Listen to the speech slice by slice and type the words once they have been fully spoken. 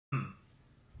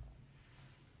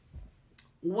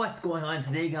What's going on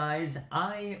today, guys?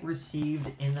 I received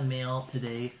in the mail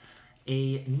today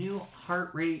a new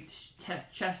heart rate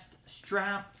chest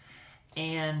strap,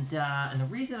 and the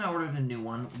reason I ordered a new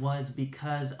one was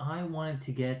because I wanted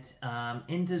to get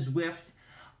into Zwift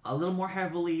a little more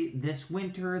heavily this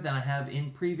winter than I have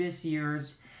in previous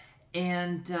years,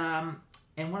 and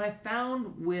what I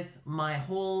found with my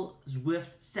whole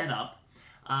Zwift setup,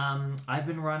 I've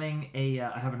been running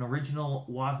I have an original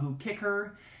Wahoo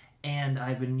Kickr, and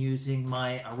I've been using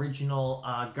my original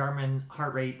Garmin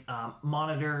heart rate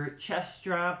monitor chest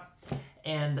strap,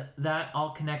 and that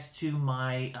all connects to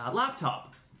my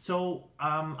laptop. So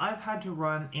I've had to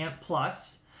run Ant+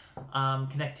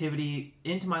 connectivity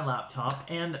into my laptop,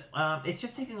 and it's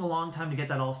just taking a long time to get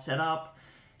that all set up.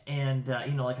 And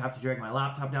you know, like I have to drag my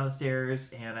laptop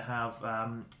downstairs, and I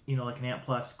have you know, like an Ant+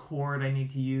 cord I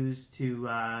need to use to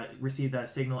receive that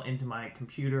signal into my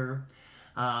computer.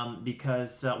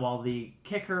 Because while the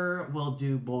Kickr will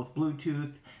do both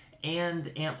Bluetooth and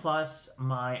Ant+,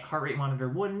 my heart rate monitor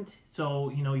wouldn't. So,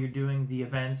 you know, you're doing the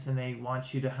events and they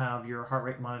want you to have your heart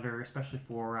rate monitor, especially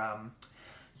for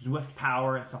Zwift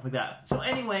power and stuff like that. So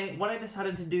anyway, what I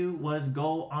decided to do was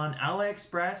go on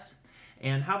Aliexpress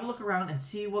and have a look around and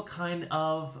see what kind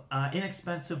of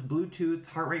inexpensive Bluetooth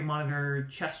heart rate monitor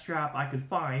chest strap I could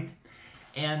find.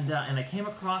 And I came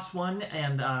across one,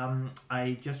 and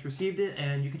I just received it,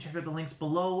 and you can check out the links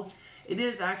below. It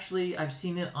is actually, I've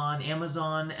seen it on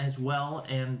Amazon as well,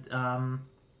 and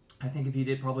I think if you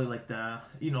did probably like the,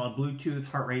 you know, a Bluetooth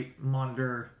heart rate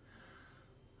monitor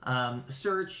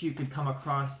search, you could come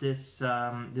across this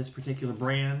this particular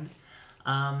brand.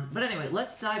 But anyway,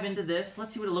 let's dive into this.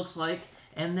 Let's see what it looks like,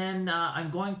 and then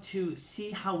I'm going to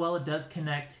see how well it does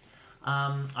connect.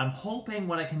 I'm hoping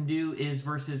what I can do is,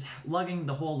 versus lugging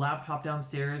the whole laptop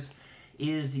downstairs,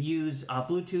 is use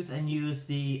Bluetooth and use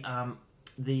the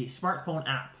smartphone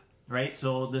app, right?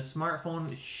 So the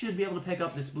smartphone should be able to pick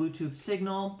up this Bluetooth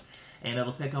signal, and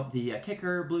it'll pick up the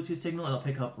Kickr Bluetooth signal, it'll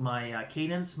pick up my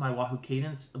Cadence, my Wahoo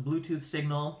Cadence Bluetooth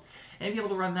signal, and be able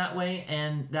to run that way,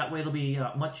 and that way it'll be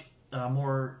much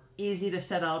more easy to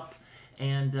set up.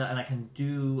 And I can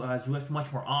do Zwift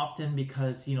much more often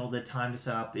because, you know, the time to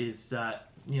set up is,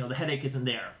 you know, the headache isn't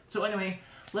there. So anyway,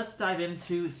 let's dive in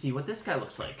to see what this guy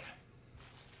looks like.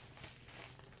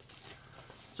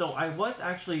 So I was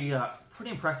actually pretty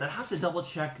impressed. I'd have to double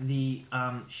check the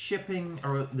shipping,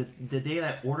 or the date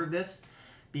I ordered this,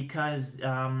 because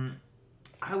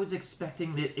I was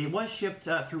expecting that it was shipped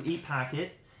through ePacket.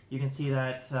 You can see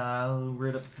that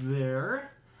right up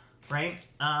there, right?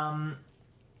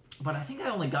 But I think I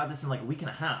only got this in like a week and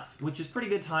a half, which is pretty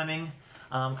good timing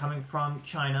coming from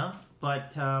China.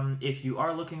 But if you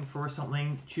are looking for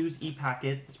something, choose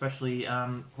ePacket, especially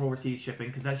for overseas shipping,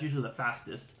 because that's usually the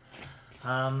fastest.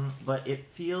 But it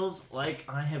feels like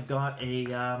I have got a,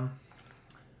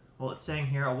 well, it's saying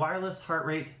here, a wireless heart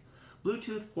rate,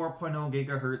 Bluetooth 4.0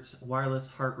 gigahertz wireless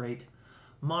heart rate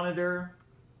monitor.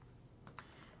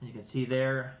 And you can see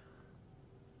there.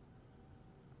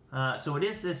 So it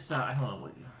is this, I don't know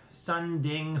what,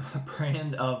 SunDing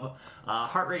brand of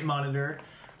heart rate monitor.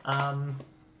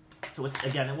 So it's,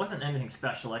 again, it wasn't anything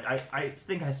special. Like I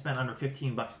think I spent under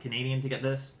 15 bucks Canadian to get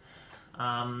this,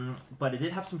 but it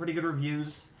did have some pretty good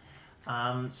reviews.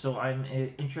 So I'm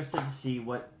interested to see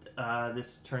what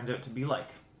this turns out to be like.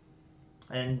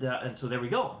 And so there we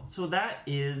go. So that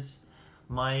is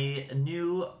my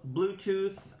new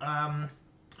Bluetooth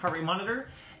heart rate monitor.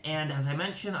 And as I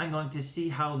mentioned, I'm going to see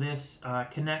how this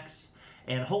connects,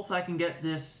 and hopefully I can get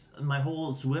this, my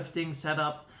whole Zwifting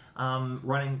setup,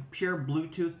 running pure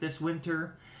Bluetooth this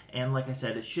winter. And like I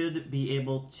said, it should be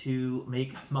able to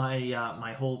make my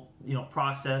my whole, you know,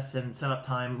 process and setup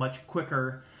time much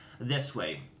quicker this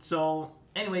way. So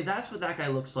anyway, that's what that guy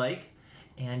looks like,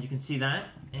 and you can see that.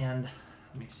 And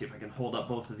let me see if I can hold up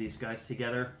both of these guys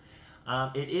together.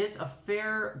 It is a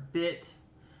fair bit.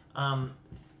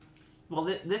 Well,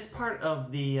 this part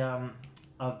of the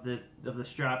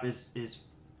strap is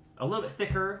a little bit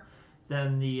thicker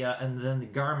than the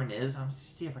Garmin is. I'm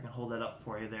see if I can hold that up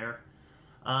for you there.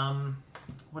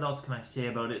 What else can I say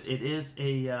about it? It is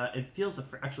it feels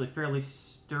actually fairly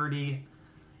sturdy.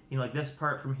 You know, like this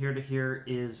part from here to here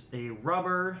is a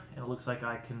rubber, and it looks like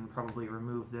I can probably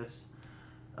remove this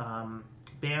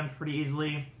band pretty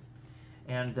easily.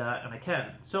 And I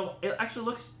can. So it actually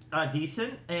looks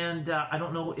decent, and I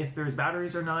don't know if there's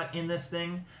batteries or not in this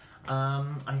thing.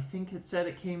 I think it said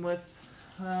it came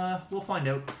with, we'll find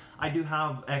out. I do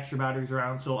have extra batteries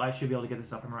around, so I should be able to get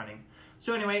this up and running.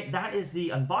 So anyway, that is the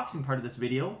unboxing part of this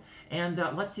video, and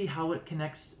let's see how it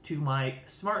connects to my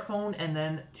smartphone and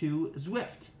then to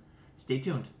Zwift. Stay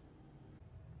tuned.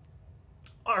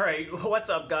 Alright, what's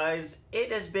up guys?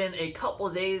 It has been a couple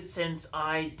of days since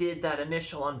I did that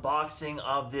initial unboxing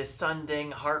of this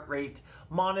SunDing heart rate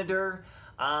monitor.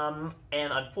 And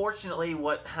unfortunately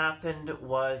what happened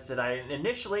was that I had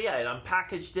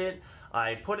unpackaged it,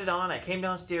 I put it on, I came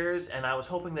downstairs, and I was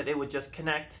hoping that it would just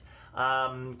connect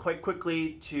quite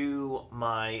quickly to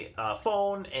my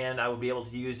phone and I would be able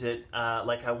to use it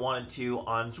like I wanted to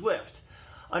on Zwift.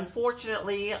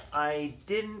 Unfortunately, I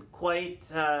didn't quite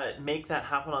make that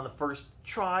happen on the first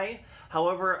try.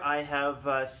 However, I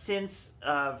have since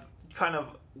kind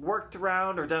of worked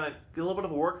around or done a little bit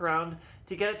of a workaround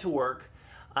to get it to work.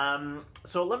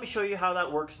 So let me show you how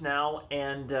that works now.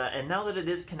 And now that it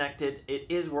is connected, it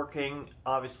is working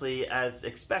obviously as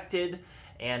expected.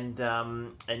 And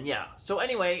yeah. So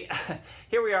anyway,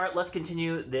 here we are. Let's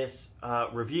continue this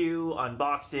review,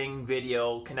 unboxing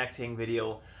video, connecting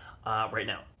video. Right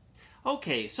now.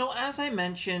 Okay, so as I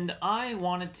mentioned, I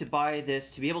wanted to buy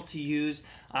this to be able to use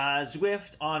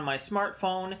Zwift on my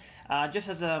smartphone just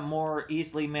as a more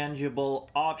easily manageable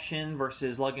option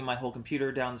versus lugging my whole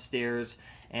computer downstairs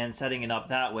and setting it up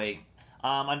that way.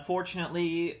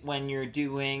 Unfortunately, when you're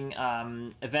doing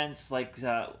events like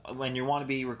when you want to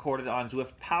be recorded on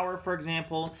Zwift Power, for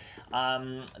example,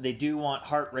 they do want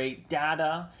heart rate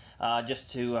data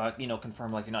just to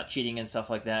confirm like you're not cheating and stuff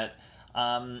like that.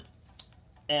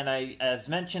 And as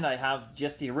mentioned, I have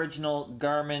just the original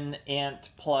Garmin Ant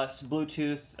Plus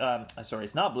Bluetooth, sorry,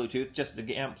 it's not Bluetooth, just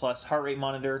the Ant Plus heart rate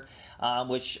monitor,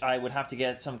 which I would have to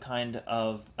get some kind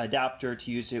of adapter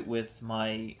to use it with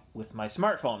my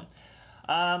smartphone.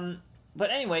 But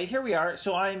anyway, here we are.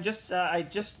 So I just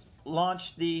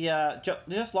launched the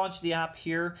app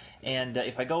here, and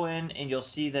if I go in, and you'll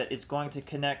see that it's going to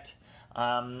connect,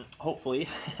 hopefully,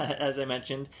 as I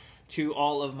mentioned, to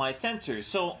all of my sensors.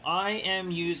 So I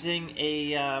am using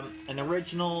an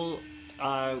original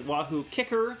Wahoo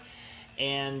Kickr,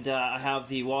 and I have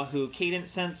the Wahoo cadence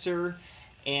sensor,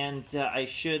 and I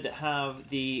should have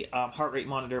the heart rate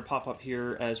monitor pop up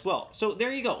here as well. So there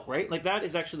you go, right? Like that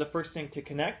is actually the first thing to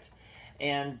connect,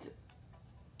 and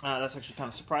that's actually kind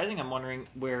of surprising. I'm wondering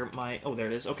where my, oh, there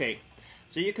it is. Okay,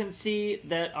 so you can see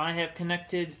that I have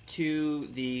connected to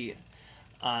the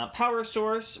power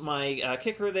source, my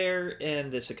Kickr there,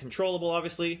 and it's a controllable,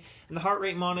 obviously, and the heart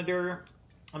rate monitor.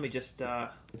 Let me just,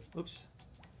 oops,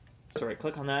 sorry,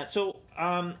 click on that. So,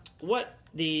 what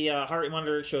the heart rate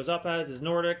monitor shows up as is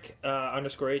Nordic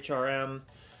 _HRM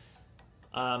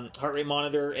heart rate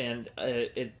monitor, and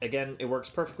it works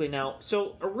perfectly now.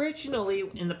 So, originally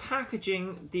in the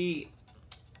packaging, the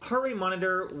heart rate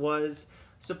monitor was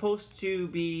supposed to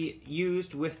be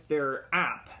used with their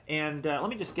app, and let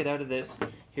me just get out of this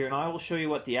here and I will show you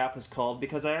what the app is called,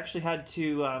 because I actually had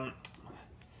to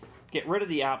get rid of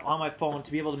the app on my phone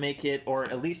to be able to make it, or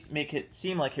at least make it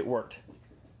seem like it worked.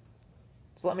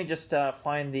 So let me just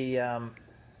find the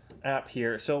app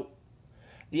here. So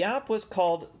the app was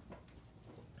called,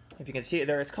 if you can see it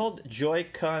there, it's called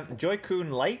Joy-Con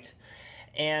Lite,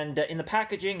 and in the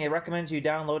packaging it recommends you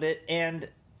download it, and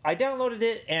I downloaded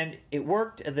it and it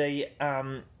worked.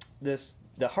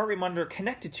 The heart rate monitor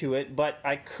connected to it, but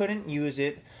I couldn't use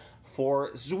it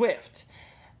for Zwift.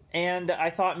 And I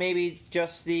thought maybe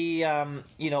just the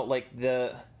like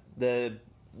the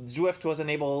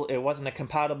Zwift it wasn't a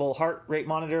compatible heart rate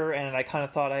monitor, and I kind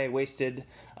of thought I had wasted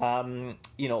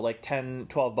like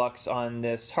 $10-12 on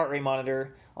this heart rate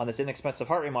monitor, on this inexpensive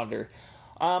heart rate monitor.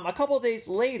 A couple of days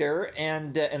later,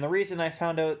 and the reason I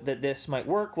found out that this might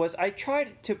work was I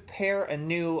tried to pair a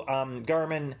new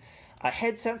Garmin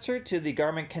head sensor to the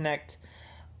Garmin Connect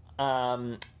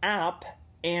app,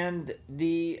 and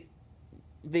the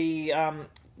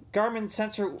Garmin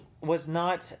sensor was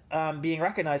not being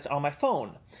recognized on my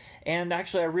phone. And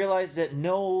actually I realized that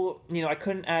I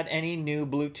couldn't add any new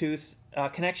Bluetooth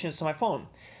connections to my phone.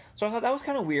 So I thought that was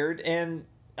kind of weird, and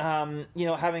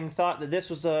having thought that this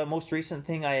was the most recent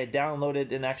thing I had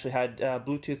downloaded and actually had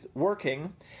Bluetooth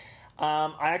working,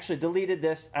 I actually deleted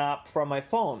this app from my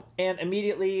phone, and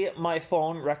immediately my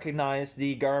phone recognized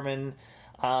the Garmin,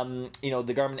 the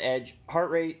Garmin Edge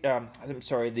heart rate,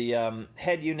 the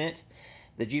head unit,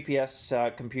 the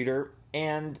GPS computer,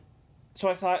 and so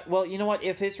I thought, well, you know what,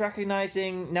 if it's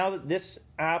recognizing, now that this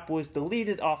app was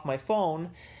deleted off my phone,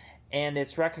 and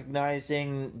it's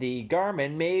recognizing the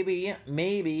Garmin,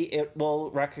 maybe it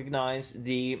will recognize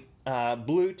the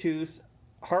Bluetooth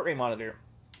heart rate monitor.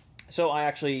 So I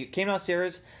actually came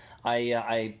downstairs,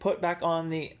 I put back on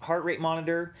the heart rate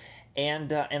monitor,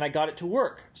 and I got it to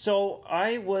work. So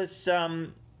I was,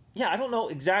 I don't know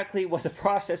exactly what the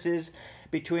process is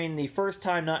between the first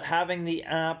time not having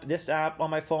this app on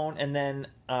my phone, and then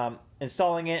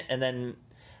installing it, and then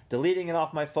deleting it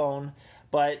off my phone,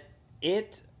 but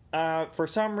it, for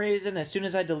some reason, as soon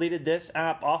as I deleted this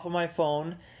app off of my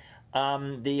phone,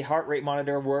 the heart rate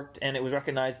monitor worked and it was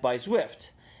recognized by Zwift.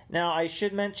 Now, I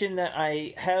should mention that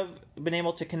I have been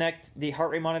able to connect the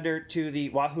heart rate monitor to the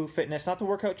Wahoo Fitness, not the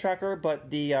workout tracker, but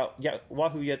the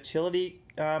Wahoo Utility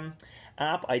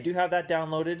app. I do have that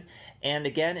downloaded. And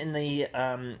again, in the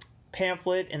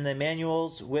pamphlet, in the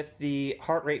manuals with the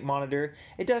heart rate monitor,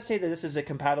 it does say that this is a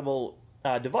compatible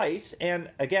device. And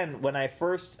again, when I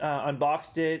first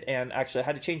unboxed it and actually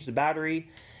had to change the battery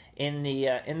in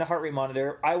the heart rate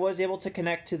monitor, I was able to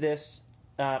connect to this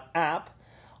app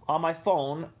on my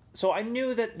phone. So I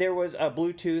knew that there was a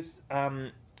Bluetooth,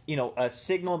 a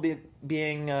signal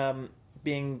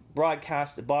being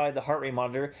broadcast by the heart rate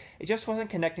monitor. It just wasn't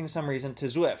connecting for some reason to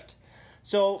Zwift.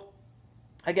 So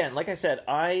again, like I said,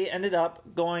 I ended up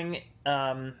going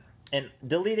and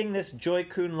deleting this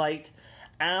Joy-Kun Lite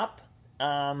app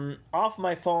off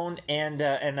my phone, and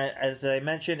as I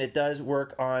mentioned, it does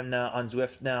work on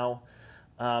Zwift now,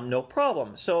 no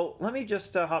problem. So let me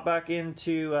just hop back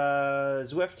into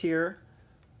Zwift here.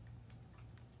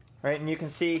 Right, and you can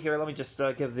see here, let me just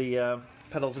give the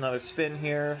pedals another spin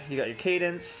here. You got your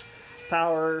cadence,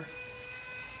 power,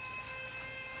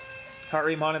 heart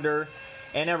rate monitor,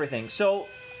 and everything. So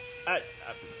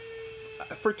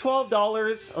for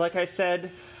 $12, like I said,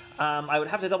 I would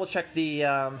have to double check the,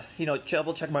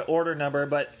 double check my order number,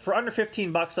 but for under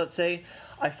 15 bucks, let's say,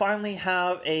 I finally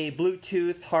have a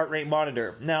Bluetooth heart rate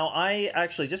monitor. Now, I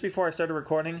actually, just before I started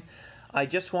recording, I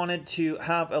just wanted to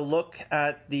have a look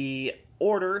at the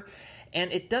order,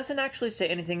 and it doesn't actually say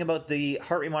anything about the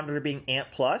heart rate monitor being ANT+,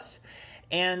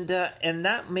 and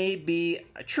that may be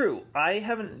true. I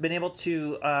haven't been able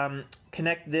to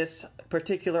connect this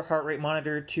particular heart rate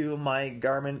monitor to my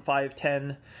Garmin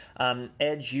 510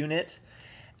 Edge unit,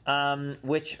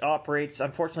 which operates,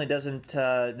 unfortunately doesn't,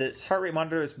 this heart rate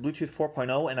monitor is Bluetooth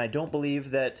 4.0, and I don't believe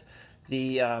that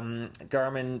the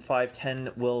Garmin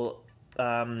 510 will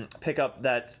pick up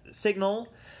that signal.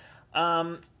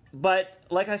 But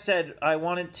like I said, I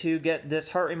wanted to get this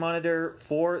heart rate monitor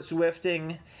for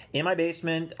Zwifting in my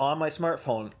basement on my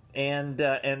smartphone,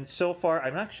 and so far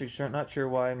I'm actually not sure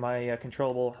why my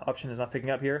controllable option is not picking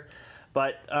up here,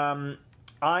 but I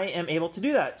am able to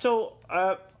do that. So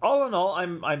all in all,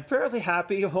 I'm fairly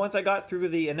happy. Once I got through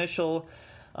the initial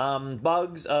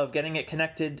bugs of getting it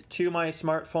connected to my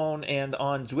smartphone and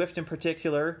on Zwift in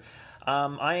particular,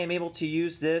 I am able to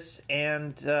use this,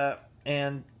 and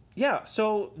yeah,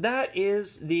 so that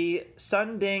is the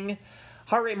SunDing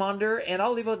heart rate monitor, and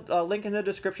I'll leave a link in the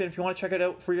description if you want to check it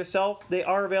out for yourself. They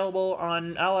are available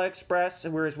on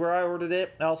Aliexpress, where I ordered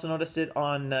it. I also noticed it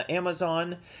on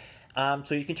Amazon,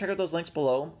 so you can check out those links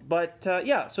below. But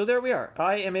yeah, so there we are.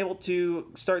 I am able to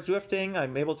start Zwifting.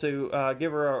 I'm able to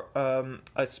give her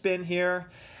a spin here,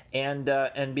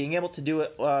 and being able to do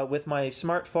it with my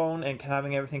smartphone and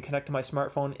having everything connect to my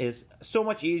smartphone is so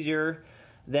much easier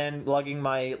than lugging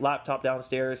my laptop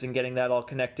downstairs and getting that all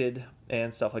connected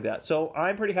and stuff like that. So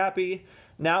I'm pretty happy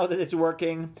now that it's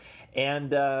working.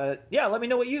 And yeah, let me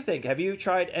know what you think. Have you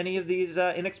tried any of these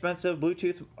inexpensive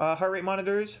Bluetooth heart rate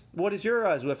monitors? What is your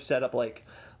Zwift setup like?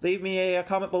 Leave me a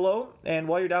comment below. And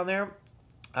while you're down there,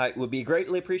 it would be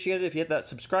greatly appreciated if you hit that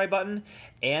subscribe button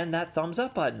and that thumbs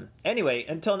up button. Anyway,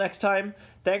 until next time,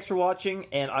 thanks for watching,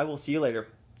 and I will see you later.